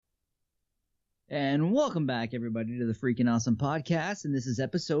And welcome back, everybody, to the Freaking Awesome Podcast, and this is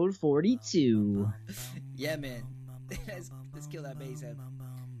episode 42. Yeah, man. Let's kill that bass head.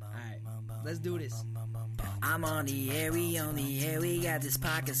 Alright, let's do this. I'm on the air, we got this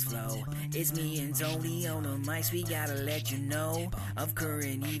podcast flow. It's me and Tony on the mics, we gotta let you know of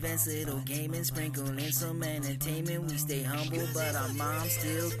current events, little gaming, sprinkling some entertainment. We stay humble, but our moms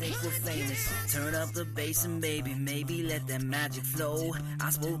still think we're famous. Turn up the bass and baby, maybe let that magic flow.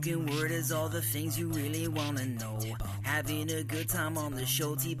 Our spoken word is all the things you really wanna know. Having a good time on the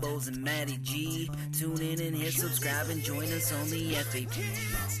show, T-Bows and Matty G. Tune in and hit subscribe and join us on the FAP.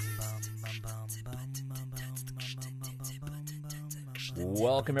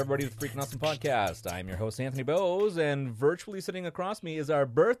 Welcome, everybody, to the Freaking Awesome Podcast. I'm your host, Anthony Bowes, and virtually sitting across me is our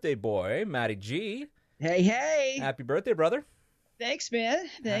birthday boy, Matty G. Hey, hey! Happy birthday, brother. Thanks, man.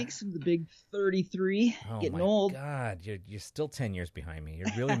 Thanks. I'm the big 33, getting old. Oh, my God. You're still 10 years behind me.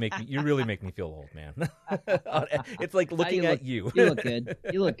 You really make me feel old, man. It's like looking at you. You look good.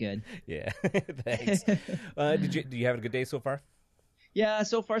 You look good. Yeah, thanks. Do you have a good day so far? Yeah,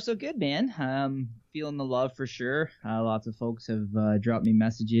 so far so good, man. Feeling the love for sure. Lots of folks have dropped me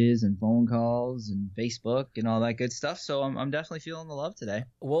messages and phone calls and Facebook and all that good stuff. So I'm definitely feeling the love today.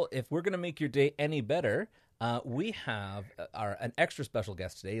 Well, if we're going to make your day any better, we have an extra special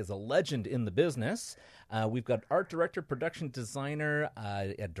guest today. Is a legend in the business. We've got art director, production designer,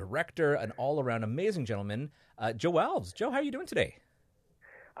 a director, an all-around amazing gentleman, Joe Alves. Joe, how are you doing today?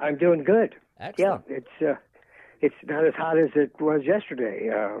 I'm doing good. Excellent. Yeah, it's not as hot as it was yesterday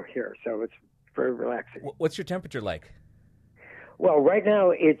here, so it's very relaxing. What's your temperature like? Well, right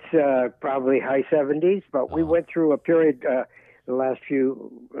now it's probably high 70s, but we went through a period the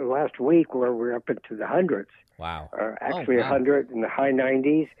last week where we're up into the hundreds. Wow. Actually, 100 in the high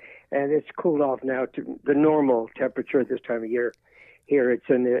 90s, and it's cooled off now to the normal temperature at this time of year. Here it's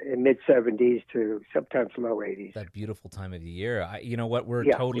in the mid-70s to sometimes low 80s. That beautiful time of the year. You know what? We're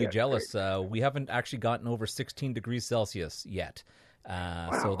totally jealous. We haven't actually gotten over 16 degrees Celsius yet. Wow.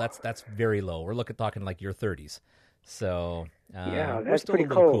 So that's very low. We're talking like your 30s. So that's we're still pretty a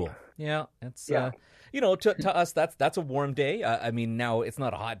little cold. cool. Yeah, it's to us that's a warm day. I mean, now it's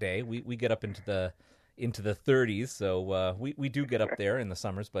not a hot day. We get up into the 30s, so we do get up there in the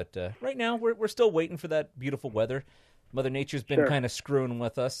summers. But right now we're still waiting for that beautiful weather. Mother Nature's been kind of screwing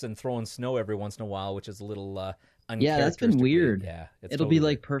with us and throwing snow every once in a while, which is a little uncharacteristic. Yeah, that's been weird. Yeah, it'll be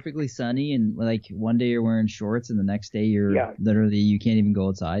like perfectly sunny, and like one day you're wearing shorts, and the next day you're literally you can't even go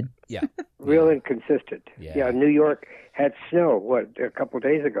outside. Yeah, real inconsistent. Yeah, New York had snow a couple of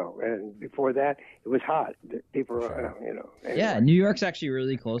days ago, and before that it was hot. People, Anyway. Yeah, New York's actually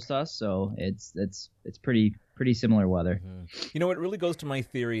really close to us, so it's pretty similar weather. Mm-hmm. You know, it really goes to my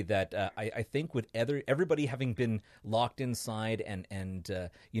theory that I think with everybody having been locked inside and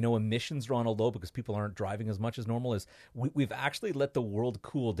emissions are on a low because people aren't driving as much as normal, is we've actually let the world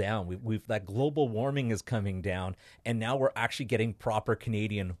cool down. We've that global warming is coming down, and now we're actually getting proper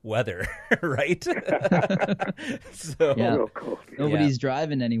Canadian weather, right? So nobody's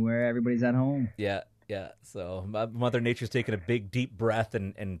driving anywhere. Everybody's at home. Yeah. Yeah, so Mother Nature's taking a big, deep breath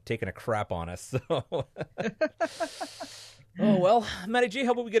and taking a crap on us. So. Oh, well, Matty G,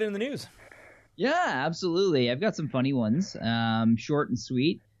 how about we get into the news? Yeah, absolutely. I've got some funny ones, short and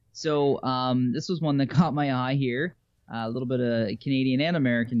sweet. So this was one that caught my eye here, a little bit of Canadian and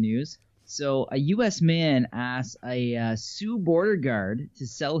American news. So a U.S. man asked a Sioux border guard to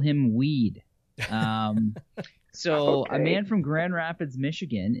sell him weed. So a man from Grand Rapids,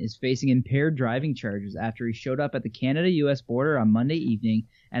 Michigan, is facing impaired driving charges after he showed up at the Canada-U.S. border on Monday evening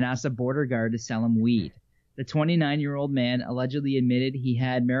and asked a border guard to sell him weed. The 29-year-old man allegedly admitted he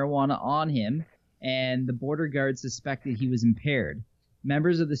had marijuana on him, and the border guard suspected he was impaired.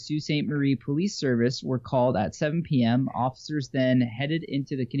 Members of the Sault Ste. Marie Police Service were called at 7 p.m. Officers then headed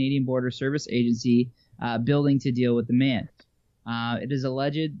into the Canadian Border Service Agency building to deal with the man. It is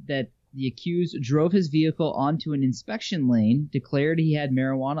alleged that the accused drove his vehicle onto an inspection lane, declared he had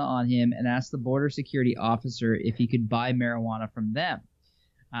marijuana on him, and asked the border security officer if he could buy marijuana from them.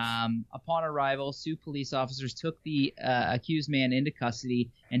 Upon arrival, Sioux police officers took the accused man into custody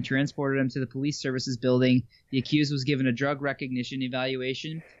and transported him to the police services building. The accused was given a drug recognition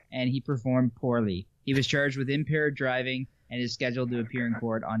evaluation, and he performed poorly. He was charged with impaired driving and is scheduled to appear in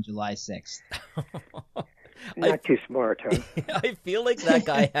court on July 6th. Not too smart, huh? I feel like that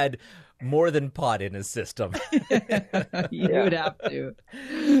guy had more than pot in his system. You would have to.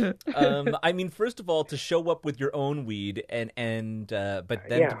 I mean, first of all, to show up with your own weed, but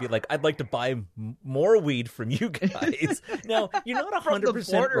then to be like, I'd like to buy more weed from you guys. Now, you're not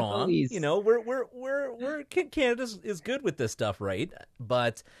 100% wrong. Police. You know, we're Canada is good with this stuff, right?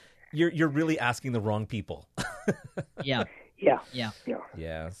 But you're really asking the wrong people. Yeah. Yeah. Yeah. Yeah.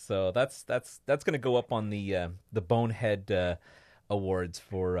 Yeah, so that's going to go up on the Bonehead Awards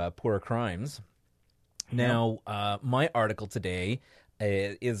for poor crimes. Now, my article today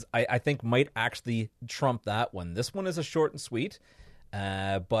is I think might actually trump that one. This one is a short and sweet,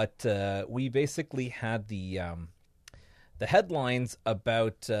 but we basically had the headlines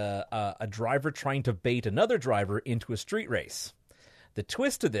about a driver trying to bait another driver into a street race. The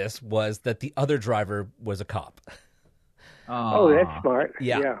twist to this was that the other driver was a cop. Oh, that's smart.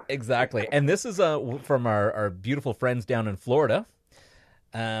 Yeah, exactly. And this is from our beautiful friends down in Florida.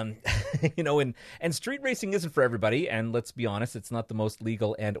 And street racing isn't for everybody. And let's be honest, it's not the most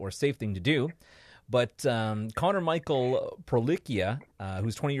legal and or safe thing to do. But Connor Michael Prolicchia,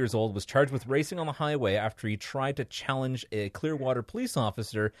 who's 20 years old, was charged with racing on the highway after he tried to challenge a Clearwater police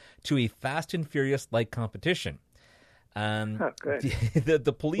officer to a Fast and Furious-like competition. Good.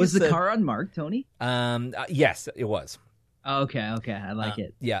 The police Was the car unmarked, Tony? Yes, it was. Okay, I like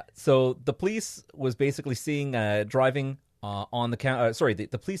it. Yeah, so the police was basically seeing driving on the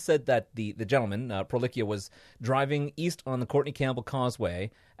the police said that the gentleman, Prolicchia, was driving east on the Courtney Campbell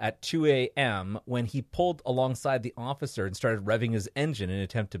Causeway at 2 a.m. when he pulled alongside the officer and started revving his engine in an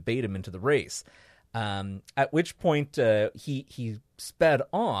attempt to bait him into the race. At which point he sped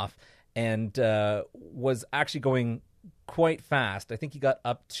off and was actually going quite fast. I think he got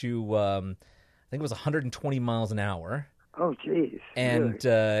up to I think it was 120 miles an hour. Oh, geez. And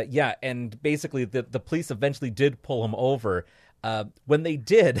really? And basically the police eventually did pull him over. When they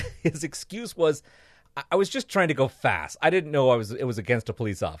did, his excuse was, "I was just trying to go fast. I didn't know it was against a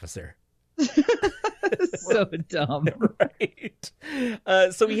police officer." So dumb. Right.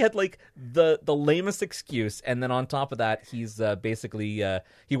 So he had like the lamest excuse, and then on top of that, he's basically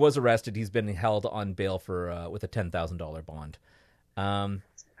he was arrested. He's been held on bail for with a $10,000 bond.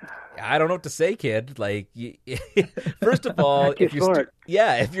 I don't know what to say, kid. Like, first of all, if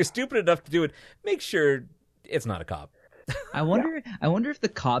you're stupid enough to do it, make sure it's not a cop. I wonder if the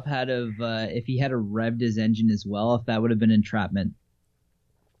cop if he had revved his engine as well, if that would have been entrapment.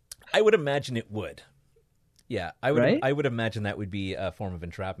 I would imagine it would. Yeah, I would. Right? I would imagine that would be a form of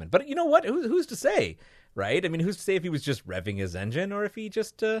entrapment. But you know what? Who's to say, right? I mean, who's to say if he was just revving his engine or if he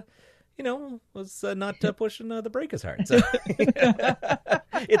just, was not pushing the brake as hard? So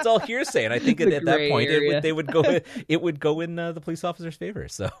it's all hearsay, and I think at that point it would go in the police officer's favor.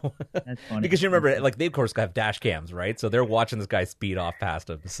 So that's funny. Because you remember, like, they of course have dash cams, right? So they're watching this guy speed off past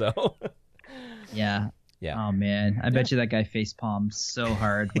him. So yeah. Yeah. Oh man, I bet you that guy face palmed so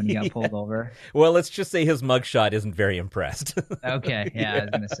hard when he got pulled over. Well, let's just say his mugshot isn't very impressed. Okay, yeah, I was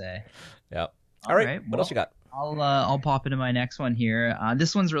gonna say. Yeah. All right. What else you got? I'll pop into my next one here.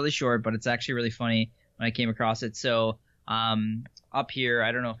 This one's really short, but it's actually really funny when I came across it. So up here,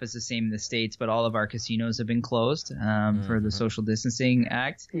 I don't know if it's the same in the States, but all of our casinos have been closed for the social distancing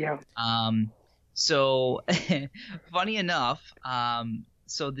act. Yeah. So funny enough,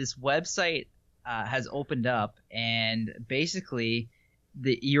 so this website has opened up, and basically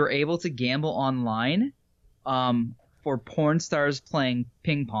you're able to gamble online for porn stars playing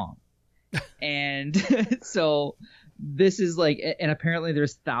ping pong. And so this is like, and apparently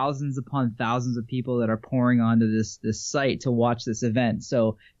there's thousands upon thousands of people that are pouring onto this site to watch this event.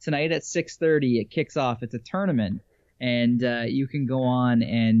 So tonight at 6:30 it kicks off. It's a tournament, and you can go on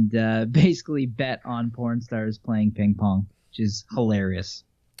and basically bet on porn stars playing ping pong, which is hilarious.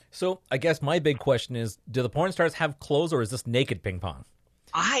 So I guess my big question is, do the porn stars have clothes, or is this naked ping pong?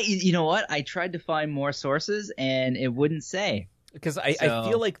 You know what? I tried to find more sources, and it wouldn't say. Because I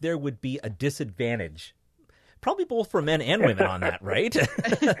feel like there would be a disadvantage, probably both for men and women on that, right?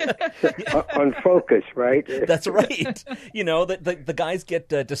 On focus, right? That's right. The guys get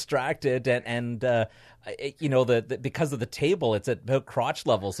distracted, and because of the table, it's at about crotch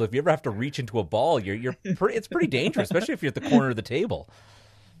level. So if you ever have to reach into a ball, it's pretty dangerous, especially if you're at the corner of the table.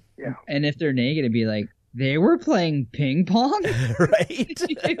 Yeah. And if they're naked, it'd be like, they were playing ping pong? Right.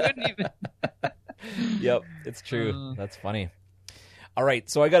 You wouldn't even... Yep, it's true. That's funny. All right,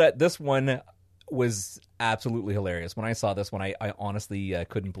 so this one was absolutely hilarious. When I saw this one, I honestly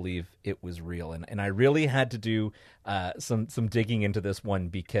couldn't believe it was real. And I really had to do some digging into this one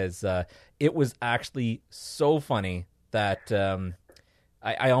because it was actually so funny that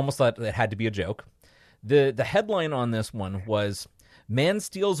I almost thought it had to be a joke. The headline on this one was, "Man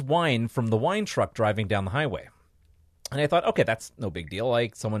steals wine from the wine truck driving down the highway." And I thought, okay, that's no big deal.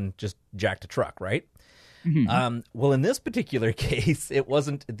 Like, someone just jacked a truck, right? Mm-hmm. Well, in this particular case, it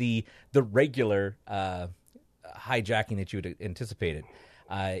wasn't the regular hijacking that you would anticipated.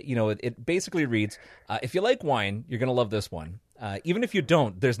 It basically reads, if you like wine, you're going to love this one. Even if you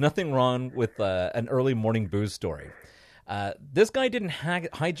don't, there's nothing wrong with an early morning booze story. This guy didn't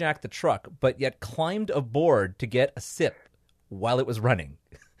hijack the truck, but yet climbed aboard to get a sip while it was running.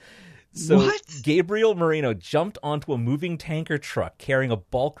 So What? Gabriel Moreno jumped onto a moving tanker truck carrying a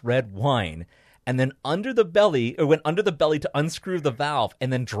bulk red wine, and then went under the belly to unscrew the valve,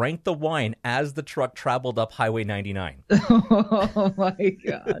 and then drank the wine as the truck traveled up Highway 99. Oh my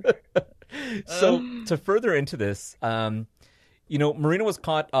God. So to further into this, Moreno was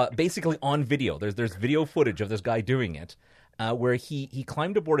caught basically on video. There's video footage of this guy doing it, where he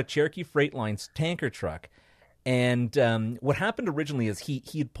climbed aboard a Cherokee Freight Line's tanker truck. And what happened originally is he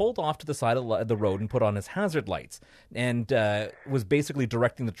had pulled off to the side of the road and put on his hazard lights and was basically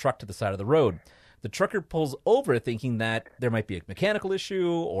directing the truck to the side of the road. The trucker pulls over thinking that there might be a mechanical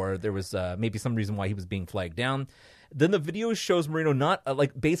issue or there was maybe some reason why he was being flagged down. Then the video shows Moreno not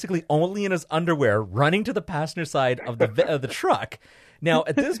basically only in his underwear running to the passenger side of the truck. Now,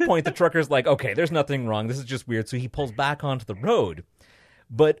 at this point, the trucker's like, okay, there's nothing wrong. This is just weird. So he pulls back onto the road.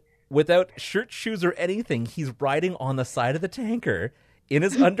 But without shirt, shoes, or anything, he's riding on the side of the tanker in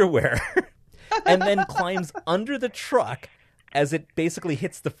his underwear and then climbs under the truck as it basically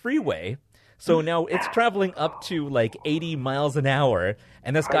hits the freeway. So now it's traveling up to 80 miles an hour,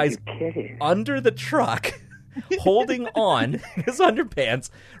 and this guy's under the truck holding on in his underpants,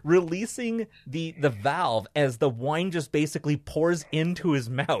 releasing the valve as the wine just basically pours into his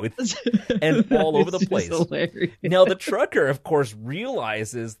mouth and all over the place. Hilarious. Now, the trucker, of course,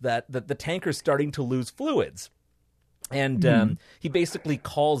 realizes that the tanker's starting to lose fluids. And he basically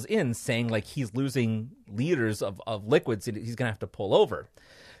calls in saying, he's losing liters of liquids and he's going to have to pull over.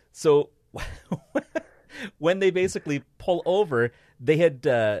 So when they basically pull over, they had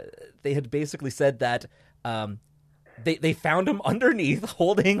basically said that they found him underneath,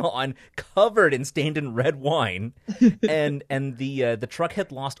 holding on, covered and stained in red wine, and the truck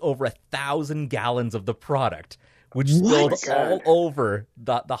had lost over 1,000 gallons of the product, which spilled all over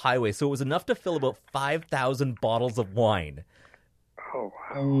the highway. So it was enough to fill about 5,000 bottles of wine. Oh, wow.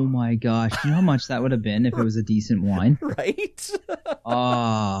 Oh my gosh. Do you know how much that would have been if it was a decent wine? Right?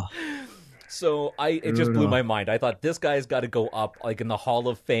 Oh. So it just blew my mind. I thought this guy's got to go up in the Hall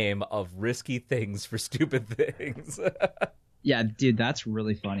of Fame of risky things for stupid things. Yeah, dude, that's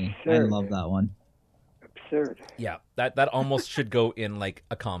really funny. Absurd. I love that one. Absurd. Yeah, that almost should go in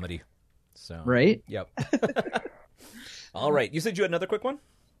a comedy. So Right? Yep. All right. You said you had another quick one?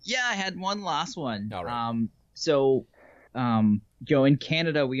 Yeah, I had one last one. All right. Joe, in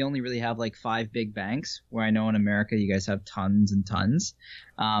Canada, we only really have 5 big banks, where I know in America you guys have tons and tons.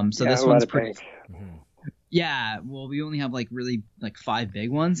 This one's pretty. Mm-hmm. Yeah, well, we only have really 5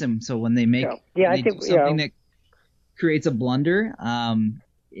 big ones, and so when they make I think something that creates a blunder,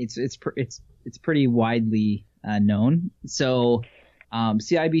 it's pretty widely known. So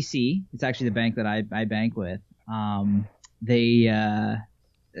CIBC, it's actually the bank that I bank with. They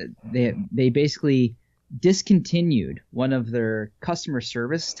basically discontinued one of their customer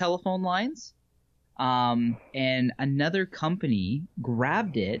service telephone lines, and another company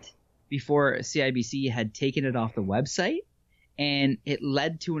grabbed it before CIBC had taken it off the website, and it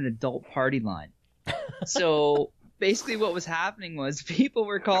led to an adult party line. So basically what was happening was people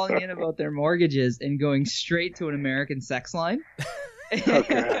were calling in about their mortgages and going straight to an American sex line.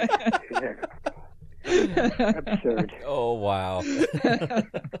 Okay. Absurd. Oh, wow.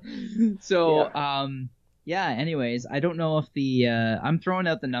 So, anyways, I don't know if I'm throwing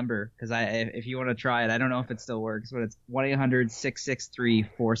out the number because if you want to try it, I don't know if it still works, but it's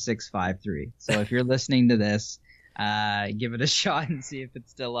 1-800-663-4653. So if you're listening to this, give it a shot and see if it's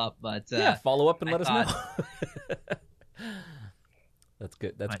still up. But follow up and let us know. That's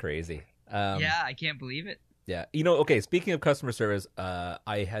good. That's crazy. I can't believe it. Yeah. Okay, speaking of customer service,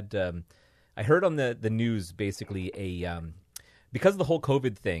 I heard on the news basically because of the whole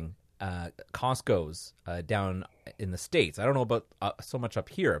COVID thing, Costco's down in the States. I don't know about so much up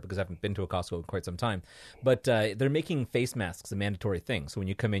here because I haven't been to a Costco in quite some time, but they're making face masks a mandatory thing. So when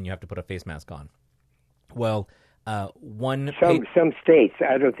you come in, you have to put a face mask on. Well, some states.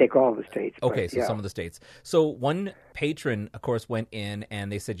 I don't think all the states. Okay, so some of the states. So one patron, of course, went in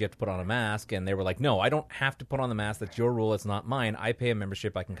and they said you have to put on a mask, and they were like, "No, I don't have to put on the mask. That's your rule. It's not mine. I pay a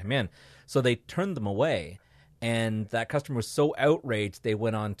membership. I can come in." So they turned them away, and that customer was so outraged they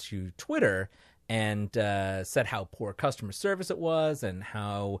went on to Twitter and said how poor customer service it was, and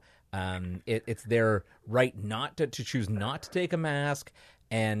how it's their right not to choose not to take a mask.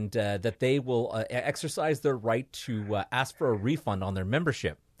 And that they will exercise their right to ask for a refund on their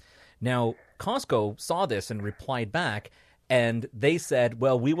membership. Now, Costco saw this and replied back, And they said,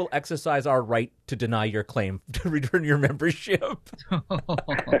 well, we will exercise our right to deny your claim to return your membership. So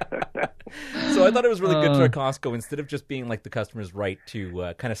I thought it was really good for Costco, instead of just being like the customer's right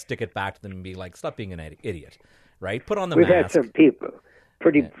to kind of stick it back to them and be like, stop being an idiot, right? Put on the We've mask. had some people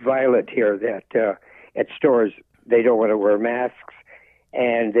pretty violent here that at stores they don't want to wear masks,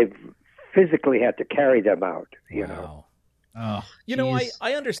 and they've physically had to carry them out, you know. Oh, you know,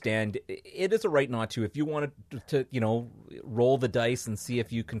 I understand. It is a right not to. If you want to, you know, roll the dice and see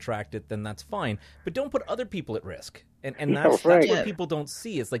if you contract it, then that's fine. But don't put other people at risk. And that's what people don't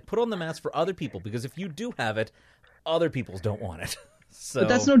see. It's like, put on the mask for other people, because if you do have it, other people don't want it. So, but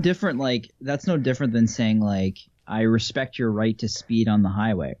that's no different. Like, that's no different than saying, like, I respect your right to speed on the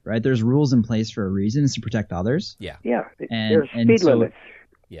highway, right? There's rules in place for a reason. It's to protect others. Yeah. Yeah. There's speed limits.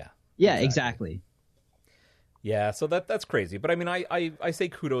 Yeah. Yeah, exactly. Yeah, so that's crazy. But I mean, I say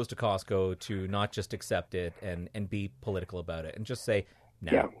kudos to Costco to not just accept it and be political about it and just say,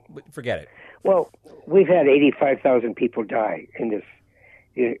 no, forget it. Well, we've had 85,000 people die in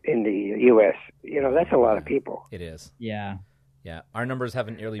the U.S. You know, that's a lot of people. It is. Yeah. Yeah, our numbers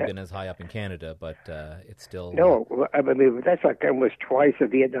haven't nearly been as high up in Canada, but it's still... No, I mean, that's like almost twice the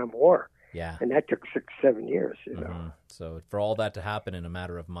Vietnam War. Yeah. And that took 6-7 years, you know. So for all that to happen in a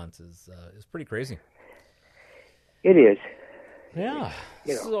matter of months is pretty crazy. It is. Yeah.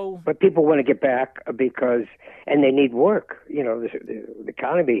 You know, so, but people want to get back because, and they need work. You know, the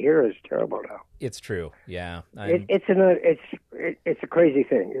economy here is terrible now. It's true. Yeah. It's a crazy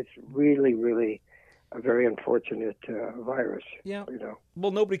thing. It's really, really a very unfortunate virus. Yeah. You know.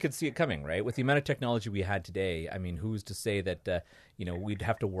 Well, nobody could see it coming, right? With the amount of technology we had today, I mean, who's to say that you know, we'd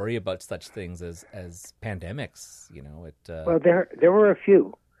have to worry about such things as pandemics? You know, Well, there were a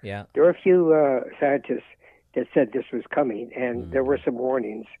few. Yeah. There were a few scientists that said this was coming, and there were some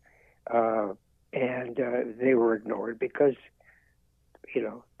warnings, and they were ignored because, you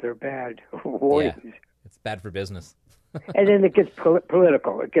know, they're bad warnings. Yeah. It's bad for business. And then it gets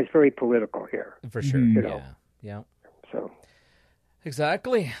political. It gets very political here. For sure. You know? Yeah. So.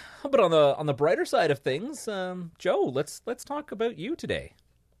 Exactly. But on the brighter side of things, Joe, let's talk about you today.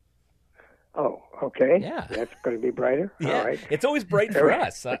 Oh, okay. Yeah. That's going to be brighter? Yeah. All right. It's always bright for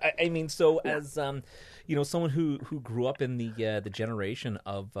us. I mean, so as you know, someone who grew up in the generation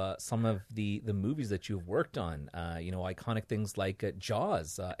of some of the movies that you've worked on, you know, iconic things like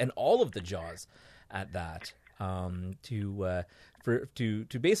Jaws, and all of the Jaws at that, to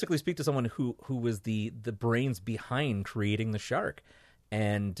basically speak to someone who was the brains behind creating the shark.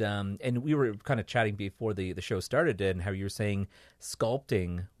 And we were kind of chatting before the show started, and how you were saying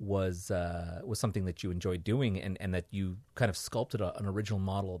sculpting was something that you enjoyed doing, and that you kind of sculpted an original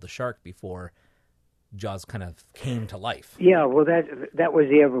model of the shark before Jaws kind of came to life. Yeah, well, that was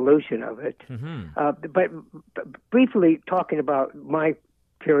the evolution of it. But briefly talking about my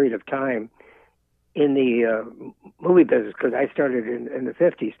period of time in the movie business, because I started in the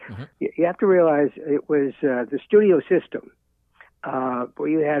 50s, you have to realize it was the studio system. Where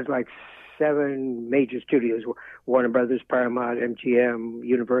you had like 7 major studios: Warner Brothers, Paramount, MGM,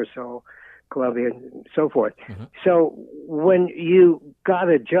 Universal, Columbia, and so forth. So when you got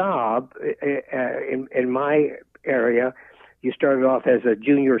a job in my area, you started off as a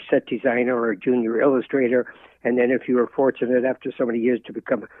junior set designer or a junior illustrator, and then if you were fortunate after so many years to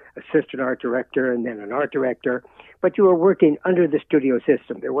become assistant art director and then an art director, but you were working under the studio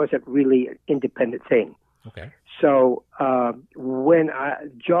system. There wasn't really an independent thing. Okay. So when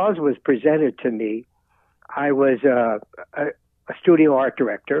Jaws was presented to me, I was a studio art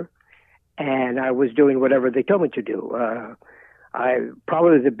director, and I was doing whatever they told me to do.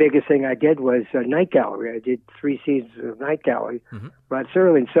 Probably the biggest thing I did was Night Gallery. I did 3 seasons of Night Gallery, Rod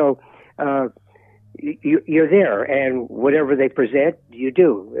Serling. So you're there, and whatever they present, you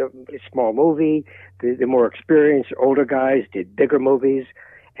do. A small movie, the more experienced, older guys did bigger movies.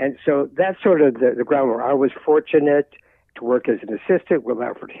 And so that's sort of the groundwork. I was fortunate to work as an assistant with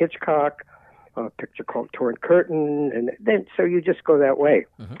Alfred Hitchcock, a picture called Torn Curtain, and then so you just go that way.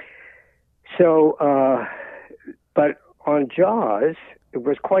 So, but on Jaws, it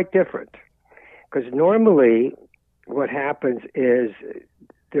was quite different, because normally what happens is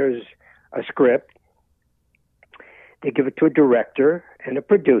there's a script, they give it to a director and a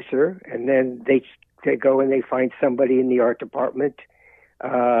producer, and then they go and they find somebody in the art department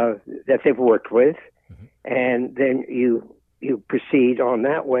that they've worked with, and then you proceed on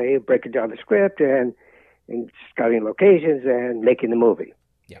that way, breaking down the script and scouting locations and making the movie.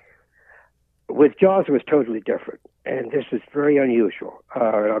 Yeah. With Jaws, it was totally different, and this was very unusual.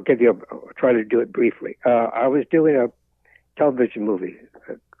 And I'll try to do it briefly. I was doing a television movie.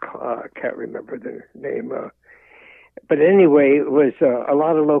 I can't remember the name. But anyway, it was a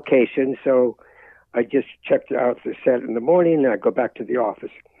lot of locations, so I just checked out the set in the morning, and I go back to the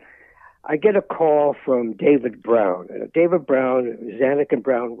office. I get a call from David Brown. David Brown, Zanuck and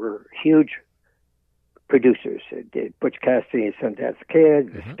Brown were huge producers. They did Butch Cassidy and Sundance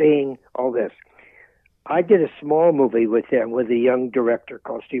Kid, The Sting, all this. I did a small movie with them with a young director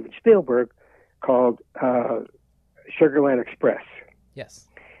called Steven Spielberg called Sugarland Express. Yes.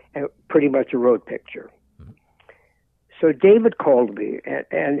 And pretty much a road picture. So David called me,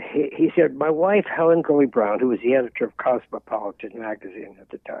 and he said, my wife, Helen Gurley Brown, who was the editor of Cosmopolitan magazine at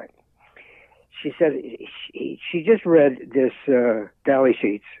the time, she said she just read this galley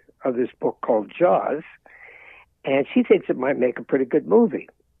sheets of this book called Jaws, and she thinks it might make a pretty good movie.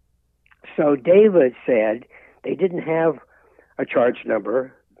 So David said they didn't have a charge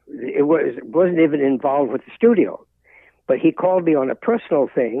number. It wasn't even involved with the studio. But he called me on a personal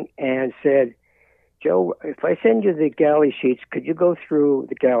thing and said, Joe, if I send you the galley sheets, could you go through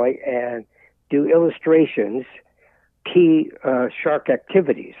the galley and do illustrations, key shark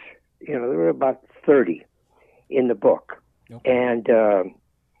activities? You know, there were about 30 in the book. Okay. And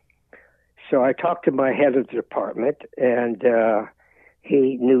so I talked to my head of the department, and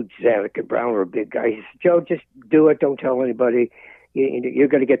he knew Zanuck and Brown were a big guy. He said, Joe, just do it. Don't tell anybody. You're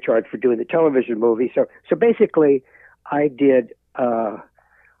going to get charged for doing the television movie. So basically, I did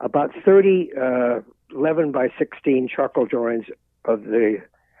about 30 11 by 16 charcoal drawings of the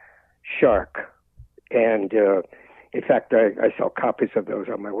shark. And in fact, I sell copies of those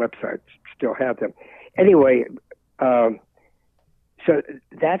on my website, still have them. Anyway, so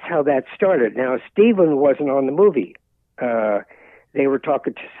that's how that started. Now, Stephen wasn't on the movie. They were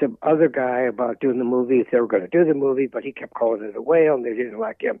talking to some other guy about doing the movie, if they were going to do the movie, but he kept calling it a whale, and they didn't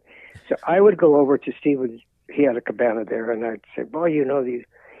like him. So I would go over to Stephen's, he had a cabana there, and I'd say, boy, you know,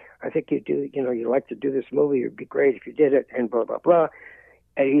 I think you do, you know, you'd like to do this movie. It'd be great if you did it, and blah, blah, blah.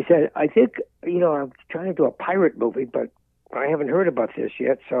 And he said, I think, you know, I'm trying to do a pirate movie, but I haven't heard about this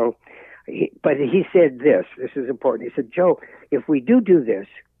yet. So, but he said this is important. He said, Joe, if we do this,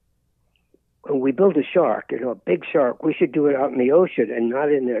 when we build a shark, you know, a big shark, we should do it out in the ocean and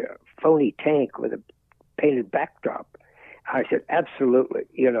not in a phony tank with a painted backdrop. I said, absolutely,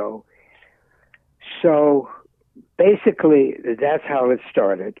 you know. So basically, that's how it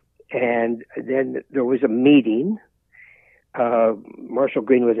started. And then there was a meeting. Marshall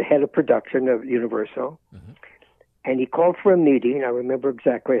Green was the head of production of Universal. Mm-hmm. And he called for a meeting. I remember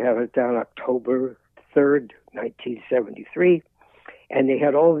exactly how it was down October 3rd, 1973. And they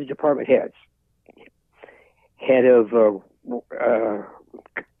had all the department heads. Head of,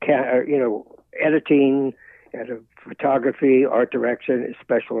 editing, head of photography, art direction,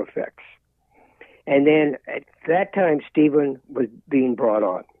 special effects. And then at that time, Stephen was being brought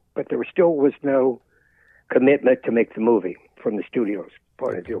on. But there still was no commitment to make the movie from the studio's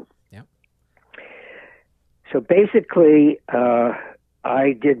point of view. Yeah. So basically,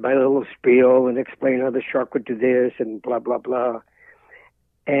 I did my little spiel and explained how the shark would do this and blah, blah, blah.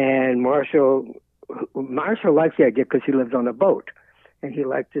 And Marshall liked the idea because he lived on a boat, and he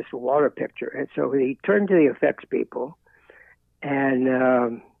liked this water picture. And so he turned to the effects people,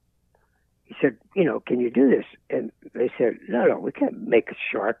 and he said, you know, can you do this? And they said, no, we can't make a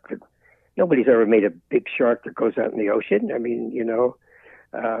shark. Nobody's ever made a big shark that goes out in the ocean. I mean, you know,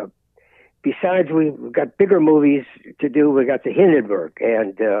 besides we've got bigger movies to do. We got the Hindenburg,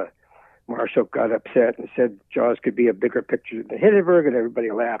 and Marshall got upset and said Jaws could be a bigger picture than Hindenburg, and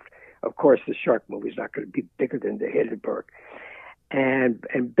everybody laughed. Of course, the shark movie's not going to be bigger than the Hindenburg. And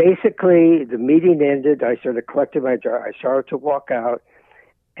basically, the meeting ended. I sort of collected my jar. I started to walk out,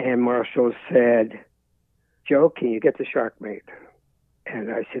 and Marshall said, Joe, can you get the shark made?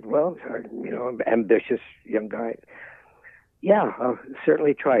 And I said, well, you know, I'm an ambitious young guy. Yeah, I'll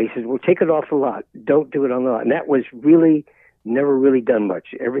certainly try. He said, well, take it off a lot. Don't do it on the lot. And that was really never really done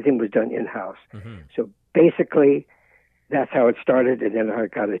much. Everything was done in-house. Mm-hmm. So basically, that's how it started. And then I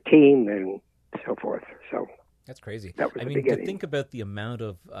got a team and so forth. So that's crazy. That was I mean, beginning. To think about the amount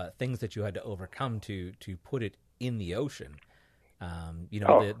of things that you had to overcome to put it in the ocean.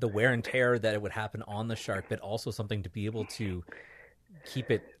 The wear and tear that it would happen on the shark, but also something to be able to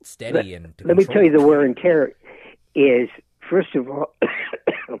keep it steady and to let me tell you, the wear and tear is, first of all,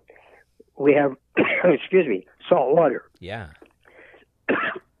 we have salt water. Yeah.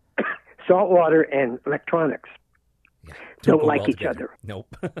 Salt water and electronics don't like each other.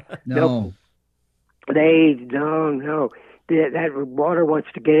 Nope. No. They don't know. That water wants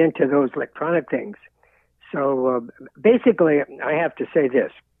to get into those electronic things. So basically, I have to say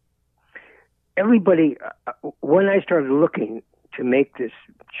this. Everybody, when I started looking to make this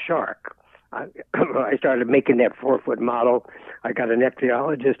shark, I started making that 4-foot model. I got an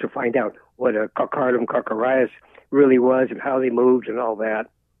ichthyologist to find out what a Carcharodon carcharias really was and how they moved and all that,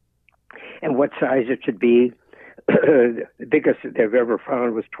 and what size it should be. The biggest that they've ever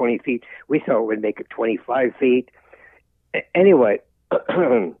found was 20 feet. We thought we'd make it 25 feet. Anyway,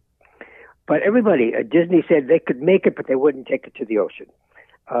 but everybody at Disney said they could make it, but they wouldn't take it to the ocean.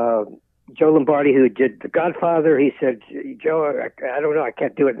 Joe Lombardi, who did The Godfather, he said, Joe, I don't know, I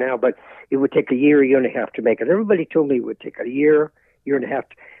can't do it now, but it would take a year and a half to make it. Everybody told me it would take a year and a half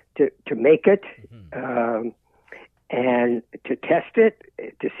to make it, and to test it,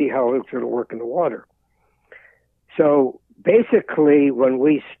 to see how it's going to work in the water. So basically, when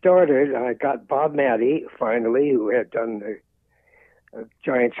we started, I got Bob Matty, finally, who had done the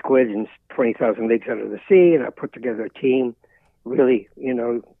Giant Squid and 20,000 Leagues Under the Sea, and I put together a team, really,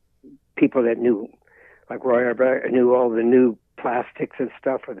 people that knew, like Roy Arbor, knew all the new plastics and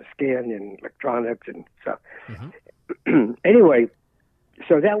stuff for the skin and electronics and stuff. Anyway,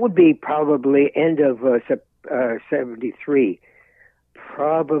 so that would be probably end of 73.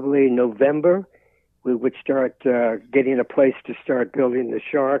 Probably November, we would start getting a place to start building the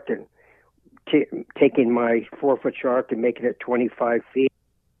shark and taking my 4-foot shark and making it 25 feet.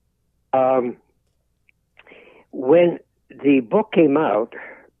 When the book came out,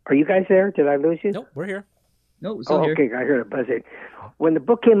 are you guys there? Did I lose you? Nope, we're here. No, still here. Okay, I heard a buzzing. When the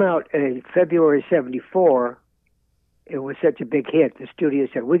book came out in February 74, it was such a big hit. The studio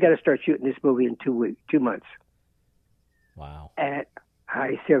said, we got to start shooting this movie in 2 months. Wow. And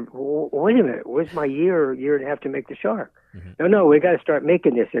I said, wait a minute, where's my year and a half to make the shark? No, we got to start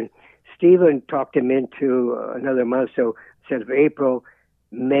making this. And Stephen talked him into another month. So instead of April,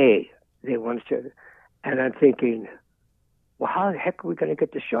 May, they wanted to. And I'm thinking, well, how the heck are we going to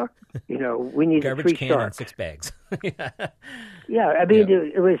get the shark? We need 3 can sharks. and 6 bags. Yeah, I mean,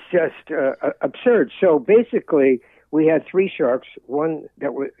 it was just absurd. So basically, we had 3 sharks, 2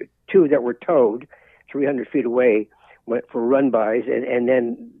 that were towed 300 feet away for run-bys, and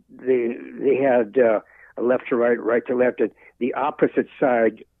then they had a left to right, right to left, and the opposite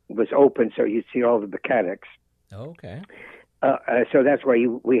side was open, so you'd see all the mechanics. Okay. So that's why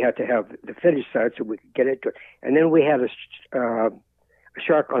we had to have the finished side so we could get into it. And then we had a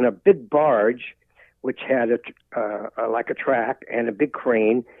shark on a big barge, which had like a track and a big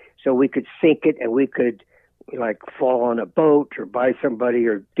crane, so we could sink it and we could like fall on a boat or buy somebody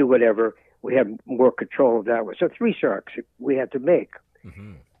or do whatever. We had more control of that one. So 3 sharks we had to make.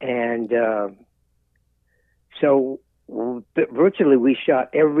 And so virtually we shot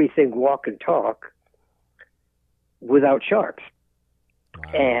everything walk and talk without sharks.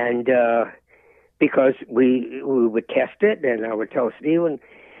 Wow. And because we would test it, and I would tell Stephen,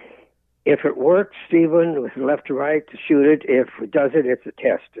 if it works, Stephen, with left to right, to shoot it. If it doesn't, it's a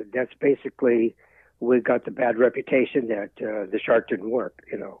test. And that's basically, we got the bad reputation that the shark didn't work,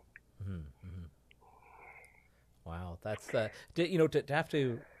 Wow, that's to have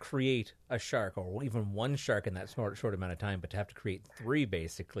to create a shark, or even 1 shark in that short amount of time, but to have to create 3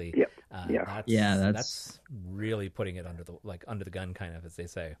 basically. That's really putting it under the gun, kind of, as they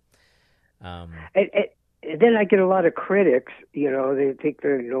say. And then I get a lot of critics. They think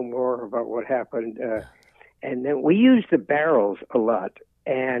they know more about what happened, and then we use the barrels a lot.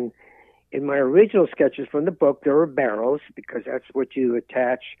 And in my original sketches from the book, there were barrels because that's what you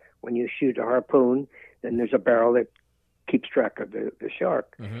attach when you shoot a harpoon. Then there's a barrel that keeps track of the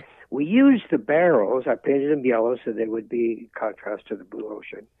shark. We used the barrels. I painted them yellow so they would be contrast to the blue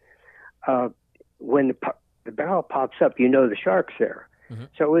ocean. When the barrel pops up, the shark's there.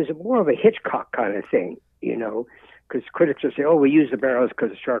 So it was more of a Hitchcock kind of thing, because critics would say, oh, we used the barrels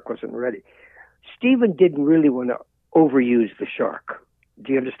because the shark wasn't ready. Stephen didn't really want to overuse the shark.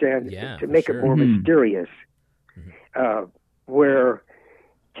 Do you understand? Yeah, to make it more mysterious. Where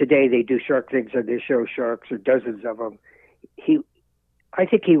today they do shark things and they show sharks or dozens of them. I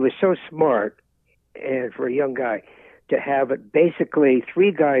think he was so smart, and for a young guy, to have it basically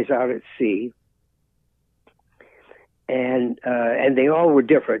 3 guys out at sea, and they all were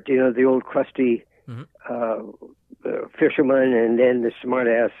different. The old crusty fisherman, and then the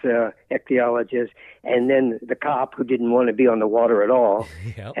smart-ass ichthyologist, and then the cop who didn't want to be on the water at all.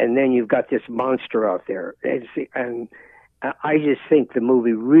 Yep. And then you've got this monster out there. And I just think the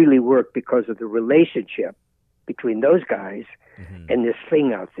movie really worked because of the relationship between those guys and this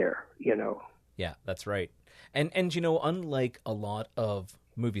thing out there, Yeah, that's right. And unlike a lot of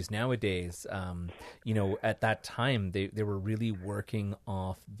movies nowadays, at that time they were really working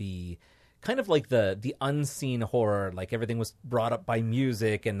off the kind of like the unseen horror, like everything was brought up by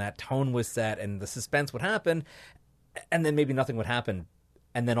music and that tone was set and the suspense would happen and then maybe nothing would happen.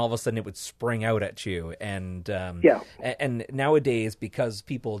 and then all of a sudden it would spring out at you. And and nowadays, because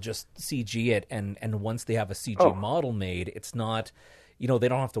people just CG it, and once they have a CG model made, it's not, they don't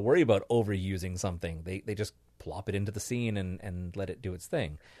have to worry about overusing something. They just plop it into the scene and let it do its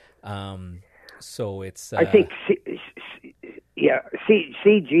thing. So it's I think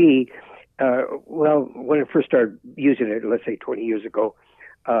CG. Well, when I first started using it, let's say 20 years ago,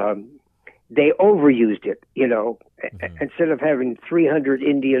 they overused it. Instead of having 300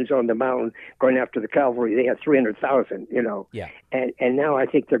 Indians on the mountain going after the cavalry, they had 300,000. Yeah. And now I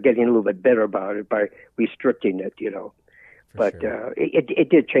think they're getting a little bit better about it by restricting it. But sure. It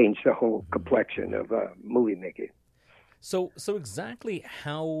did change the whole complexion of movie making. So exactly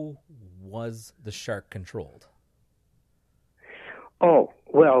how was the shark controlled? Oh,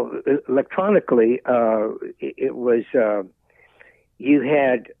 well, electronically, it was, you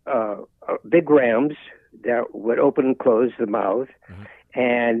had big rams that would open and close the mouth. Mm-hmm.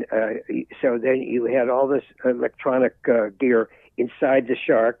 And so then you had all this electronic gear inside the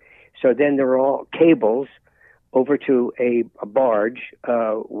shark. So then there were all cables over to a barge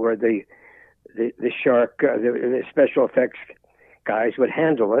where the shark, the special effects guys would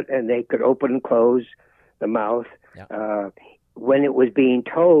handle it, and they could open and close the mouth. Yeah. When it was being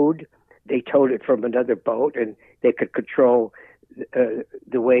towed, they towed it from another boat, and they could control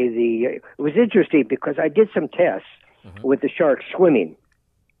the way it was interesting because I did some tests with the shark swimming.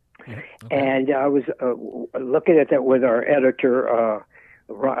 Okay. And I was looking at that with our editor,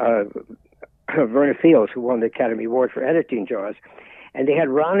 Verna Fields, who won the Academy Award for editing Jaws. And they had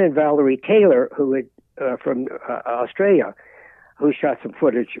Ron and Valerie Taylor, who had from Australia, who shot some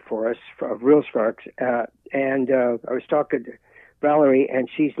footage for us of real sharks. And I was talking to Valerie, and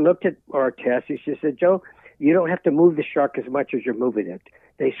she's looked at our test, and she said, Joe, you don't have to move the shark as much as you're moving it.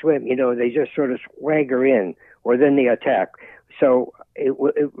 They swim, they just sort of swagger in, or then they attack. So it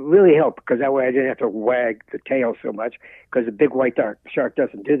really helped, because that way I didn't have to wag the tail so much, because the big white shark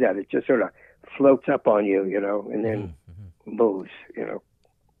doesn't do that. It just sort of floats up on you, and then moves,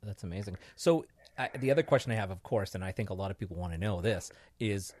 That's amazing. So the other question I have, of course, and I think a lot of people want to know this,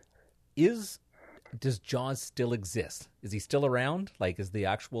 does Jaws still exist? Is he still around? Like, is the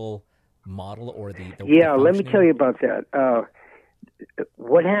actual model or the Yeah, let me tell you about that.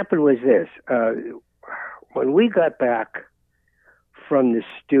 What happened was this. When we got back from the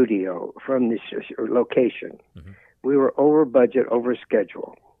studio, from this location, we were over budget, over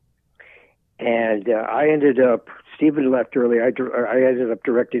schedule. And I ended up, Stephen left early, I ended up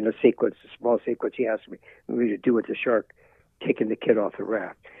directing a small sequence he asked me to do with the shark, taking the kid off the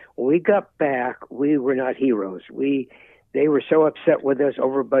raft. When we got back, we were not heroes. They were so upset with us,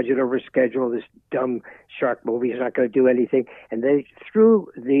 over budget, over schedule, this dumb shark movie is not going to do anything. And they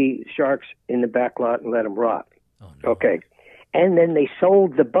threw the sharks in the back lot and let them rot. Oh, no. Okay. And then they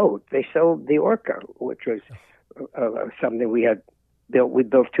sold the boat. They sold the Orca, which was something we had built. We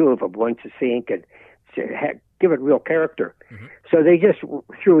built two of them, one to sink and to give it real character. Mm-hmm. So they just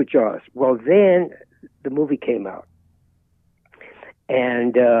threw it Jaws. Well, then the movie came out.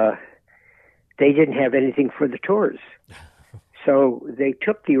 And they didn't have anything for the tours. So they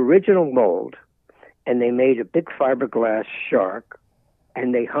took the original mold and they made a big fiberglass shark,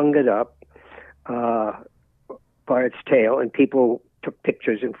 and they hung it up by its tail, and people took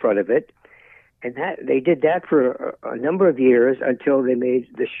pictures in front of it. And they did that for a number of years until they made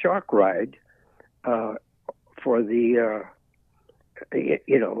the shark ride for the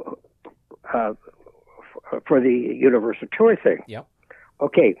for the Universal Tour thing. Yep.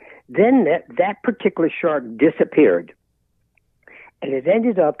 Okay, then that particular shark disappeared, and it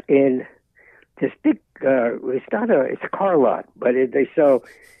ended up in this big. It's a car lot, but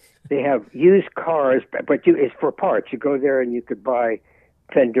they have used cars, but it's for parts. You go there and you could buy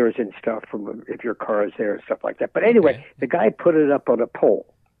fenders and stuff if your car is there and stuff like that. But anyway, The guy put it up on a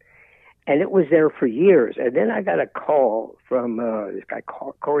pole, and it was there for years. And then I got a call from this guy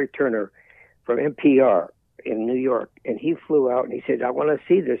Corey Turner from NPR in New York, and he flew out and he said, I want to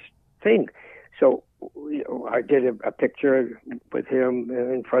see this thing. So I did a picture with him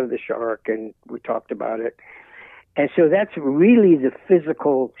in front of the shark, and we talked about it. And so that's really the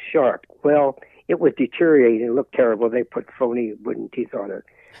physical shark. Well, it was deteriorating. It looked terrible. They put phony wooden teeth on it.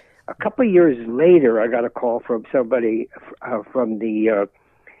 A couple of years later, I got a call from somebody from the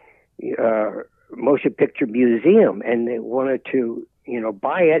Motion Picture Museum, and they wanted to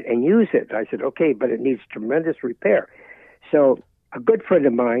buy it and use it. I said, okay, but it needs tremendous repair. So a good friend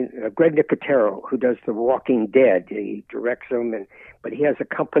of mine, Greg Nicotero, who does The Walking Dead, he directs them, but he has a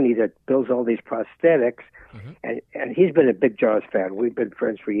company that builds all these prosthetics, and he's been a big Jaws fan. We've been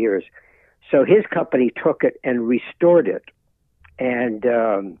friends for years. So his company took it and restored it. And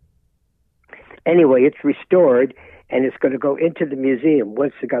anyway, it's restored, and it's going to go into the museum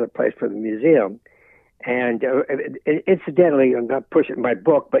once they got a place for the museum. And incidentally, I'm not pushing my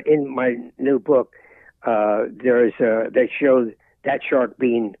book, but in my new book, they show that shark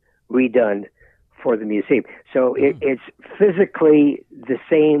being redone for the museum. So it's physically the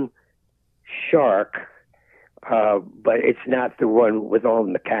same shark, but it's not the one with all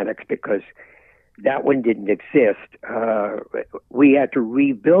the mechanics because that one didn't exist. We had to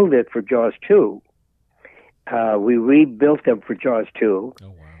rebuild it for Jaws 2. We rebuilt them for Jaws 2. Oh,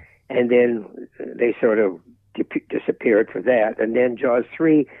 wow. And then they sort of disappeared for that. And then Jaws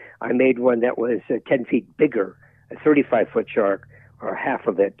 3, I made one that was 10 feet bigger, a 35-foot shark, or half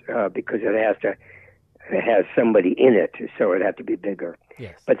of it, because it has somebody in it, so it had to be bigger.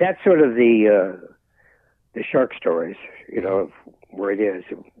 Yes. But that's sort of the shark stories, of where it is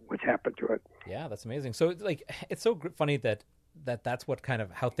and what's happened to it. Yeah, that's amazing. So it's so funny that's what kind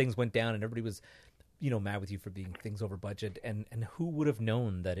of how things went down, and everybody was, mad with you for being things over budget, and who would have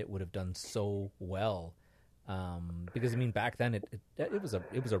known that it would have done so well? Because back then it was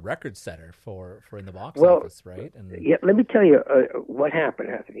a record setter for in the box office, right? And yeah, let me tell you what happened,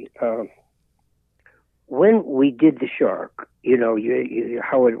 Anthony. When we did the shark,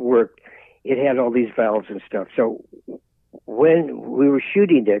 how it worked. It had all these valves and stuff. So when we were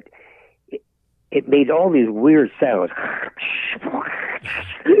shooting it, it made all these weird sounds.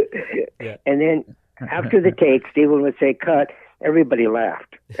 Yeah. And then after the take, Stephen would say, "Cut." Everybody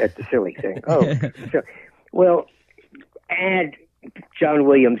laughed at the silly thing. Well, add John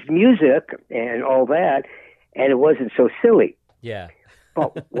Williams' music and all that, and it wasn't so silly. Yeah.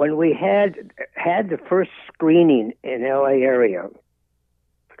 But when we had the first screening in L.A. area,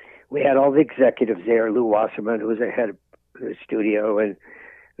 we had all the executives there, Lou Wasserman, who was the head of the studio, and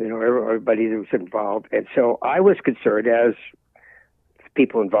everybody that was involved. And so I was concerned, as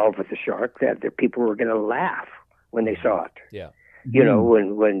people involved with the shark, that the people were going to laugh when they saw it. Yeah.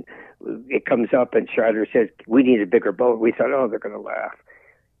 When it comes up and Schrader says, "We need a bigger boat," we thought, "Oh, they're going to laugh."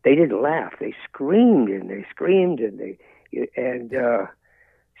 They didn't laugh. They screamed and they screamed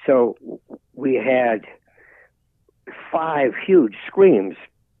so we had 5 huge screams,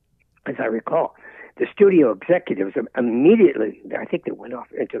 as I recall. The studio executives immediately, I think they went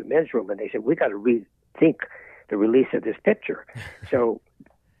off into the men's room and they said, "We got to rethink the release of this picture." So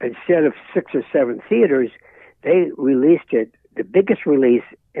instead of 6 or 7 theaters, they released it, the biggest release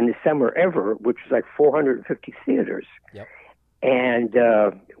in the summer ever, which was like 450 theaters. Yep. And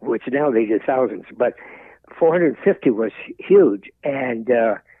which now they did thousands, but 450 was huge. And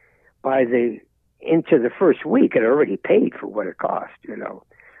into the first week, it already paid for what it cost. It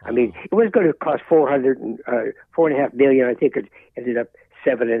was going to cost $4.5 million. I think it ended up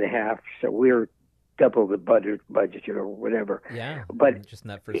 $7.5. So we're double the budget, whatever. Yeah. But just in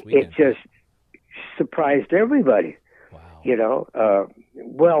that first weekend, it just surprised everybody. Wow.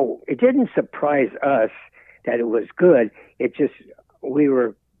 Well, it didn't surprise us that it was good. It just, we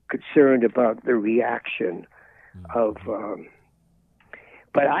were concerned about the reaction of.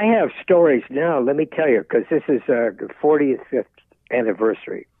 But I have stories now. Let me tell you, because this is the 45th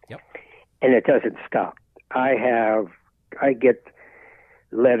anniversary. Yep. And it doesn't stop. I get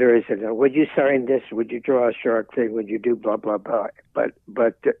letters and would you sign this? Would you draw a shark thing? Would you do blah blah blah?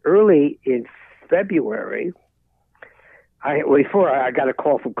 But early in February, before I got a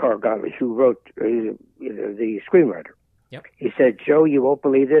call from Carl Gottlieb, who wrote the screenwriter. Yep. He said, "Joe, you won't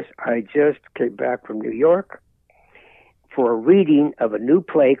believe this. I just came back from New York for a reading of a new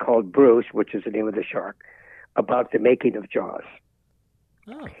play called Bruce, which is the name of the shark, about the making of Jaws."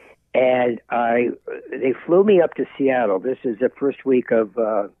 Oh. And they flew me up to Seattle. This is the first week of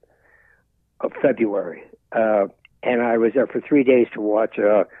February, and I was there for 3 days to watch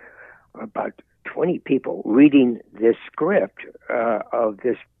about 20 people reading this script of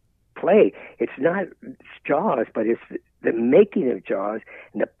this play. It's not Jaws, but it's the making of Jaws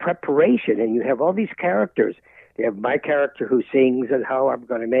and the preparation. And you have all these characters. You have my character who sings and how I'm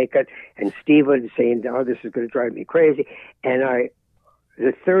going to make it, and Steven saying, "Oh, this is going to drive me crazy." And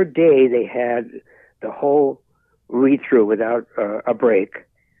the third day, they had the whole read-through without a break.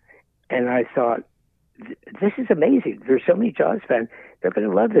 And I thought, this is amazing. There's so many Jaws fans. They're going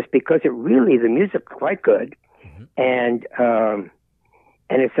to love this because the music's quite good. Mm-hmm.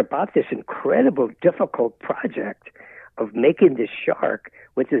 And it's about this incredible, difficult project of making this shark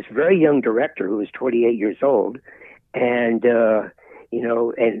with this very young director who was 28 years old. And,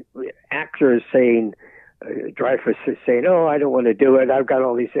 and actors saying, Dreyfuss is saying, "Oh, I don't want to do it. I've got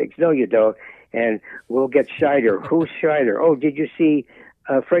all these things." "No, you don't. And we'll get Scheider." "Who's Scheider?" "Oh, did you see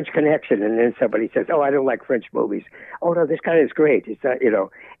French Connection, and then somebody says, "Oh, I don't like French movies." Oh no, this guy is great. It's not,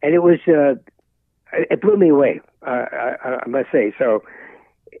 and it was it blew me away. I must say. So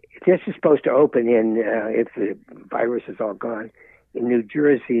this is supposed to open in if the virus is all gone in New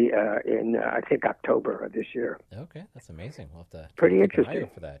Jersey in I think October of this year. Okay, that's amazing. We'll have to pretty keep an eye interesting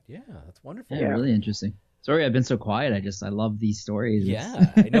out for that. Yeah, that's wonderful. Yeah, really interesting. Sorry, I've been so quiet. I love these stories.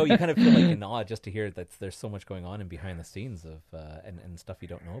 Yeah, I know you kind of feel like in awe just to hear that there's so much going on in behind the scenes of and stuff you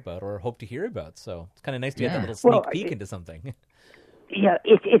don't know about or hope to hear about. So it's kind of nice to get that little sneak peek into something. Yeah,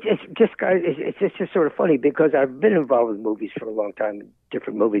 it's just guys. It's just sort of funny because I've been involved with movies for a long time,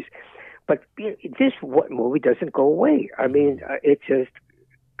 different movies, but this movie doesn't go away. I mean, it's just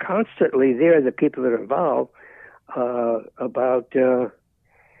constantly there. The people that are involved about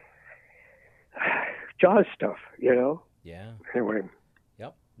Jaws stuff, Yeah. Anyway.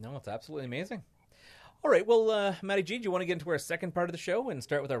 Yep. No, it's absolutely amazing. All right. Well, Matty G, do you want to get into our second part of the show and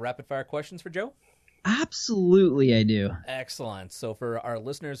start with our rapid fire questions for Joe? Absolutely, I do. Excellent. So for our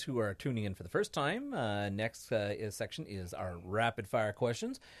listeners who are tuning in for the first time, next section is our rapid fire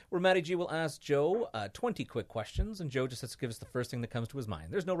questions, where Matty G will ask Joe 20 quick questions, and Joe just has to give us the first thing that comes to his mind.